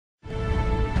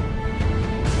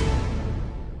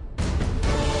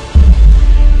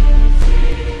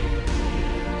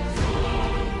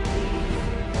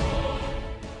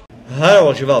هلا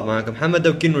والله شباب، معكم محمد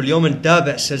وكنو. اليوم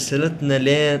نتابع سلسلتنا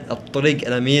لين الطريق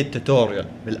الى 100 توتوريال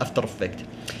بالافتر افكت.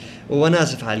 وانا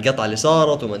اسف على القطعه اللي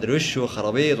صارت وما ادري وش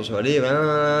وخرابيط وسواليف.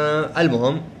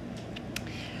 المهم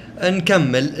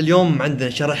نكمل. اليوم عندنا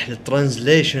شرح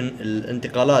للترانزليشن،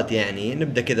 الانتقالات. يعني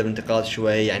نبدا كذا بانتقال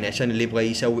شوي، يعني عشان اللي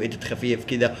يبغى يسوي اديت خفيف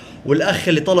كذا. والاخ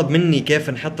اللي طلب مني كيف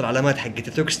نحط العلامات حقت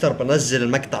توكستر، بنزل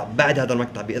المقطع بعد هذا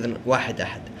المقطع باذن واحد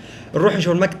احد. نروح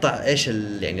نشوف المقطع ايش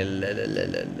يعني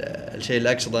الشيء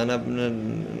اللي اقصده انا.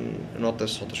 نوطي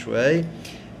الصوت شوي.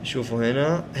 شوفوا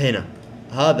هنا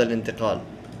هذا الانتقال،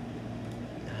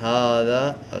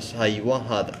 هذا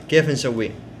ايوه هذا كيف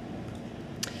نسويه.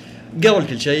 قبل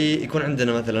كل شيء يكون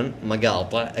عندنا مثلا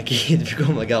مقاطع، اكيد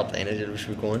بيكون مقاطع، يعني اجل وش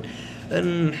بيكون.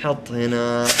 نحط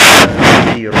هنا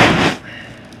زيرو،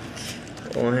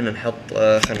 وهنا نحط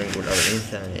خلينا نقول 40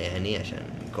 ثانية يعني عشان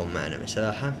يكون معنا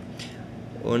مساحة.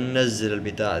 وننزل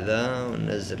البتاع ذا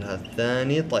وننزل هذا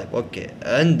الثاني. طيب اوكي،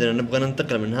 عندنا نبغى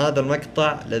ننتقل من هذا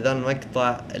المقطع لذا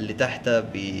المقطع اللي تحته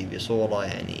بصورة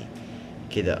يعني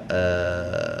كذا.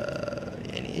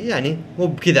 يعني مو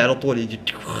بكذا على طول يجي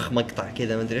مقطع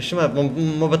كذا ما ادري ايش،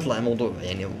 ما بيطلع موضوع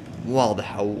يعني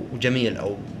واضح او جميل،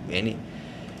 او يعني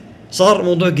صار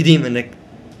موضوع قديم انك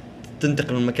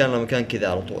تنتقل من مكان لمكان كذا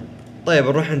على طول. طيب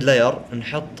نروح عند لاير،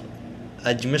 نحط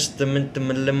اجمست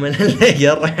من لما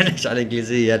لاير احنا ايش على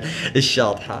الانجليزيه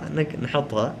الشاطحه،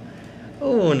 نحطها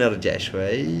ونرجع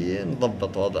شوي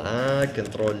نضبط وضعها.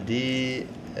 كنترول دي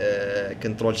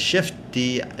كنترول شيفت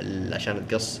دي عشان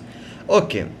تقص.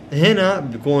 اوكي هنا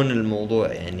بيكون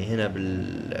الموضوع يعني هنا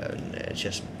شو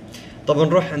اسمه. طبعا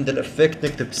نروح عند الافكت،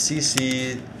 نكتب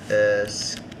سي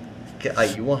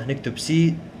ايوه نكتب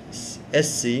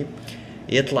CC،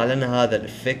 يطلع لنا هذا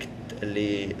الافكت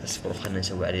اللي اصبروا خلنا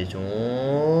نسوي عليه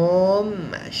زوم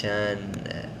عشان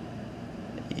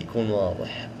يكون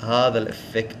واضح. هذا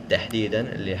الافكت تحديدا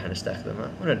اللي حنستخدمه،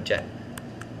 ونرجع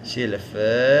شيل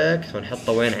افكت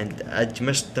ونحطه وين؟ عند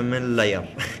اجمست من لاير.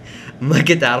 ما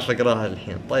كنت اعرف اقراها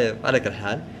الحين. طيب على كل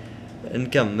حال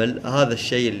نكمل. هذا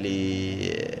الشيء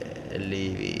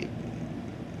اللي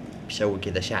بيسوي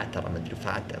كذا شعترة ما ادري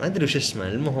فعترة ما ادري وش اسمه،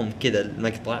 المهم كذا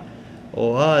المقطع.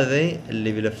 وهذه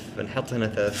اللي بلف نحط هنا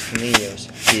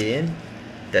 360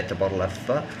 تعتبر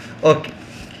لفة. اوكي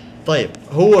طيب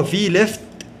هو في لفت،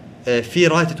 في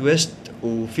رايت تويست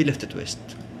وفي لفت تويست.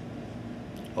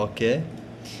 اوكي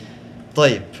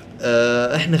طيب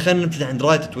احنا خلينا نبتدي عند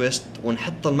رايت تويست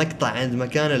ونحط المقطع عند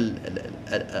مكان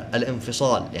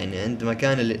الانفصال، يعني عند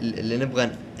مكان اللي نبغى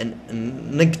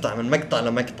نقطع من مقطع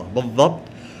لمقطع بالضبط.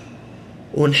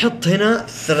 ونحط هنا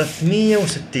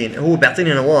 360، هو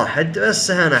بيعطيني انا واحد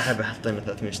بس انا احب احط هنا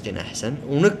 360 احسن.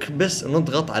 ونكبس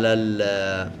نضغط على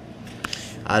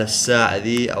الساعة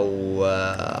ذي او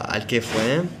على الكي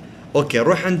فريم. اوكي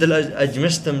روح عند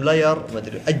الاجمستم لاير ما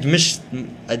ادري اجمست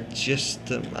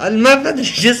ما ادري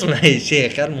ايش اسمه يا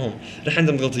شيخ. المهم روح عند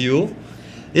نضغط يو،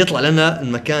 يطلع لنا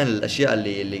المكان الاشياء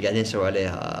اللي قاعدين نسوي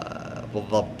عليها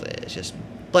بالضبط ايش اسمه.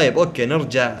 طيب اوكي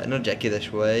نرجع كذا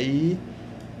شوي.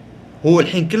 هو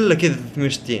الحين كله كذا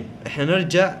 360، احنا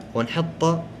نرجع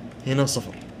ونحطه هنا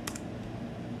 0.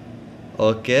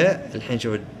 اوكي الحين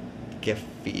شوف كيف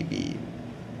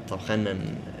طب خلنا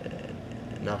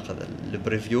ناخذ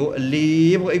البريفيو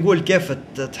اللي يبغى يقول كيف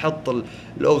تحط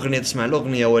الاغنيه، تسمع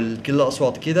الاغنيه وكل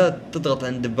الاصوات كذا، تضغط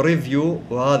عند بريفيو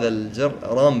وهذا الزر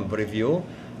رام بريفيو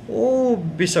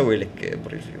وبيسوي لك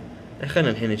بريفيو. خلينا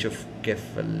الحين نشوف كيف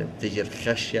بتجي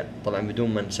الخشيه، طبعا بدون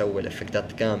ما نسوي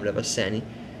الافكتات كامله بس يعني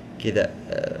كذا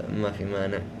ما في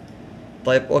مانع.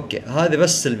 طيب اوكي هذه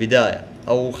بس البدايه،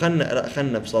 او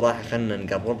خلنا بصراحه خلنا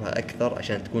نقربها اكثر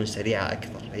عشان تكون سريعه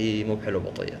اكثر، هي مو بحلو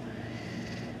بطيئه.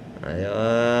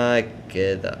 ايوه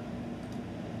كذا،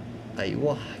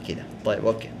 ايوه كذا. طيب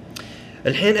اوكي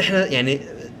الحين احنا يعني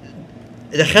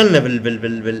دخلنا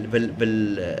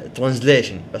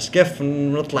بالترانزليشن، بس كيف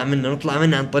نطلع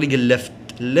منه عن طريق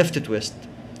الليفت تويست.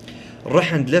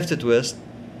 نروح عند ليفت تويست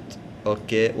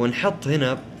اوكي، ونحط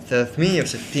هنا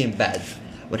 360 بعد،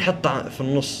 ونحطه في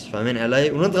النص فاهمين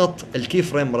علي، ونضغط الكي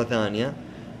فريم مره ثانيه،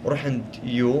 وروح عند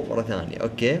يو مره ثانيه.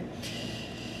 اوكي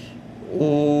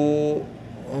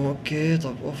اوكي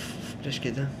طب اوف ليش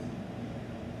كذا؟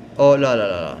 اوه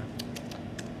لا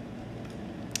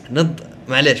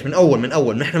معليش من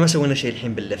اول نحن ما سوينا شيء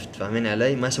الحين بالليفت فاهمين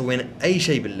علي، ما سوينا اي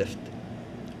شيء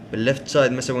بالليفت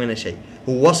سايد، ما سوينا شيء.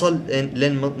 هو وصل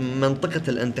لين منطقة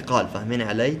الانتقال فاهمين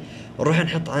علي. نروح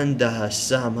نحط عندها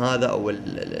السهم هذا او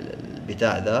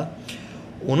البتاع ذا،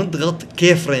 ونضغط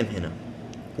كي فريم هنا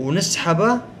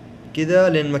ونسحبه كذا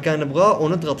لين مكان نبغاه،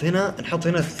 ونضغط هنا نحط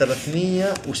هنا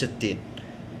 360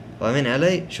 فاهمين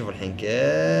علي. شوف الحين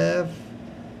كيف،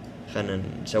 خلنا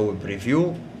نسوي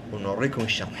بريفيو ونوريكم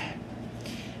الشرح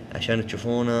عشان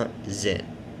تشوفونا زين.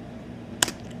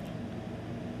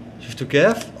 شفتوا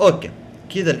كيف؟ اوكي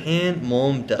كذا الحين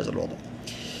ممتاز الوضع.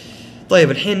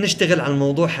 طيب الحين نشتغل على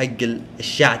الموضوع حق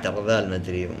الشعتر ذا،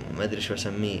 ما ادري شو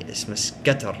اسميه، اسمه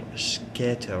سكتر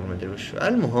ما ادري وشو.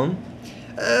 المهم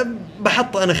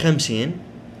بحط انا 50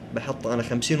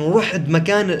 ونروح عند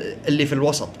مكان اللي في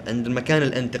الوسط، عند المكان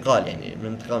الانتقال، يعني من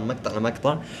انتقال مقطع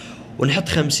لمقطع، ونحط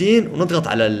 50 ونضغط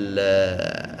على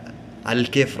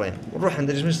الكي فريم، ونروح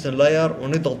عند ريجستر لاير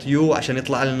ونضغط يو عشان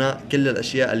يطلع لنا كل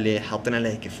الاشياء اللي حاطين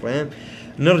عليها كي فريم.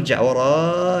 نرجع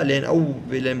وراه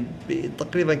لين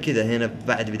تقريبا كذا هنا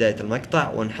بعد بداية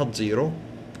المقطع، ونحط 0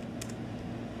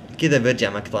 كذا بيرجع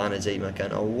مقطعنا زي ما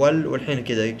كان اول. والحين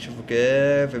كذا شوفوا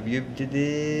كيف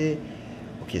بيبتدي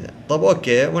وكذا. طب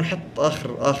اوكي، ونحط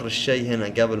اخر الشيء هنا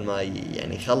قبل ما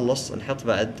يعني يخلص، نحط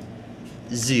بعد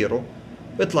 0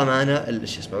 ويطلع معنا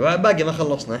شو اسمه. باقي ما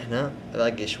خلصنا احنا،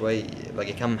 باقي شوي،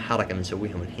 باقي كم حركة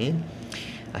بنسويهم الحين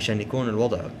عشان يكون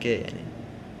الوضع اوكي يعني.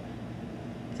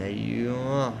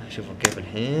 ايوه شوفوا كيف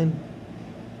الحين.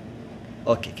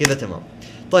 اوكي كذا تمام.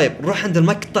 طيب نروح عند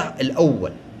المقطع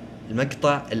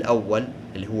الاول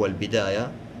اللي هو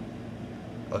البداية.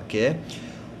 اوكي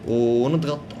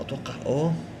ونضغط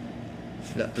اتوقع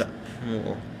لا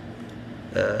مو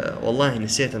والله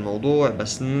نسيت الموضوع،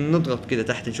 بس نضغط كذا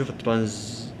تحت نشوف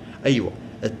ايوه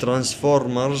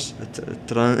الترانسفورمرز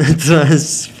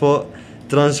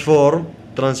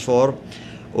ترانسفورم،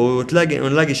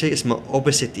 ونلاقي شيء اسمه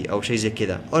اوبسيتي او شيء زي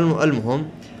كذا. المهم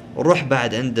نروح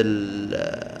بعد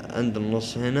عند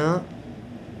النص هنا،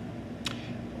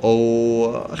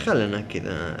 او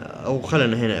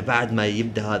خلنا هنا بعد ما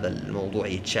يبدا هذا الموضوع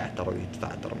يتشعتر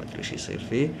ويتفعتر ما ادري ايش يصير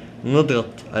فيه، نضغط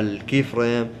الكي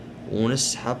فريم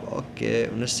ونسحب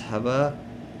ونسحبه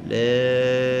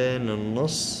لين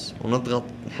النص، ونضغط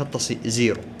نحطه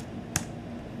 0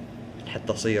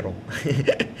 نحطه 0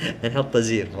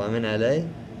 فاهمين علي؟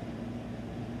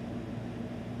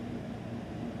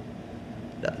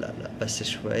 لا بس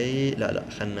شوي، لا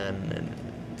خلنا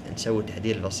نسوي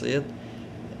تعديل بسيط.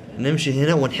 نمشي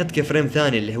هنا ونحط كي فريم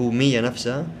ثاني اللي هو 100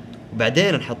 نفسه،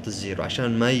 وبعدين نحط 0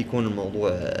 عشان ما يكون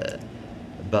الموضوع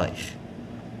بايخ.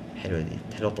 حلوة دي،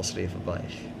 حلو تصريف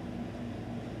بايخ.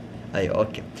 ايوه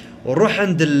اوكي، ونروح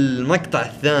عند المقطع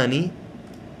الثاني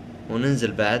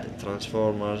وننزل بعد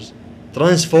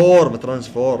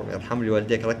ترانسفورم يرحم لي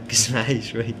والديك، ركز معي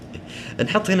شوي.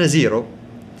 نحط هنا 0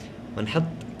 ونحط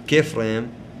كي فريم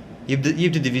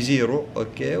يبتدي في 0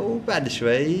 اوكي، وبعد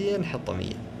شوي نحطه 100.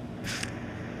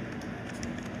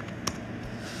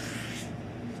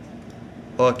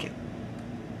 اوكي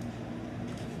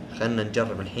خلنا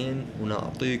نجرب الحين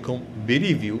ونعطيكم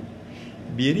بريفيو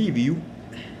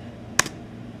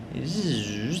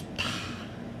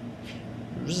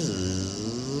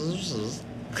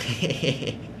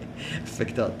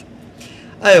افكتات.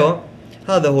 ايوه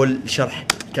هذا هو الشرح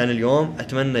كان اليوم،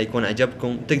 اتمنى يكون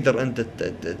عجبكم. تقدر انت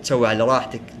تسوي على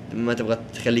راحتك، ما تبغى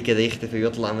تخليه كذا يختفي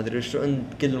ويطلع ما ادري ايش، انت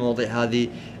كل المواضيع هذه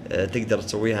تقدر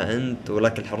تسويها انت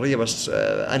ولك الحريه، بس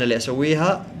انا اللي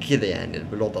اسويها كذا يعني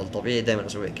بالوضع الطبيعي دائما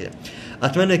اسويها كذا.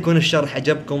 اتمنى يكون الشرح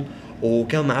عجبكم،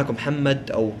 وكان معاكم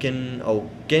محمد او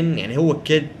كن يعني هو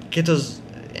كيتوز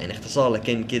يعني اختصار،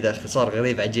 لكن كذا اختصار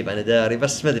غريب عجيب انا داري،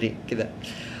 بس ما ادري كذا.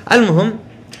 المهم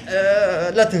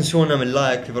لا تنسونا من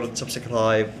لايك وفيفورت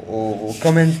سبسكرايب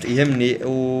وكومنت يهمني،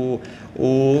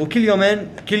 وكل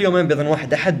يومين باذن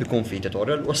واحد احد بيكون في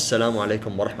توتوريال. والسلام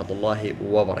عليكم ورحمه الله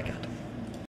وبركاته.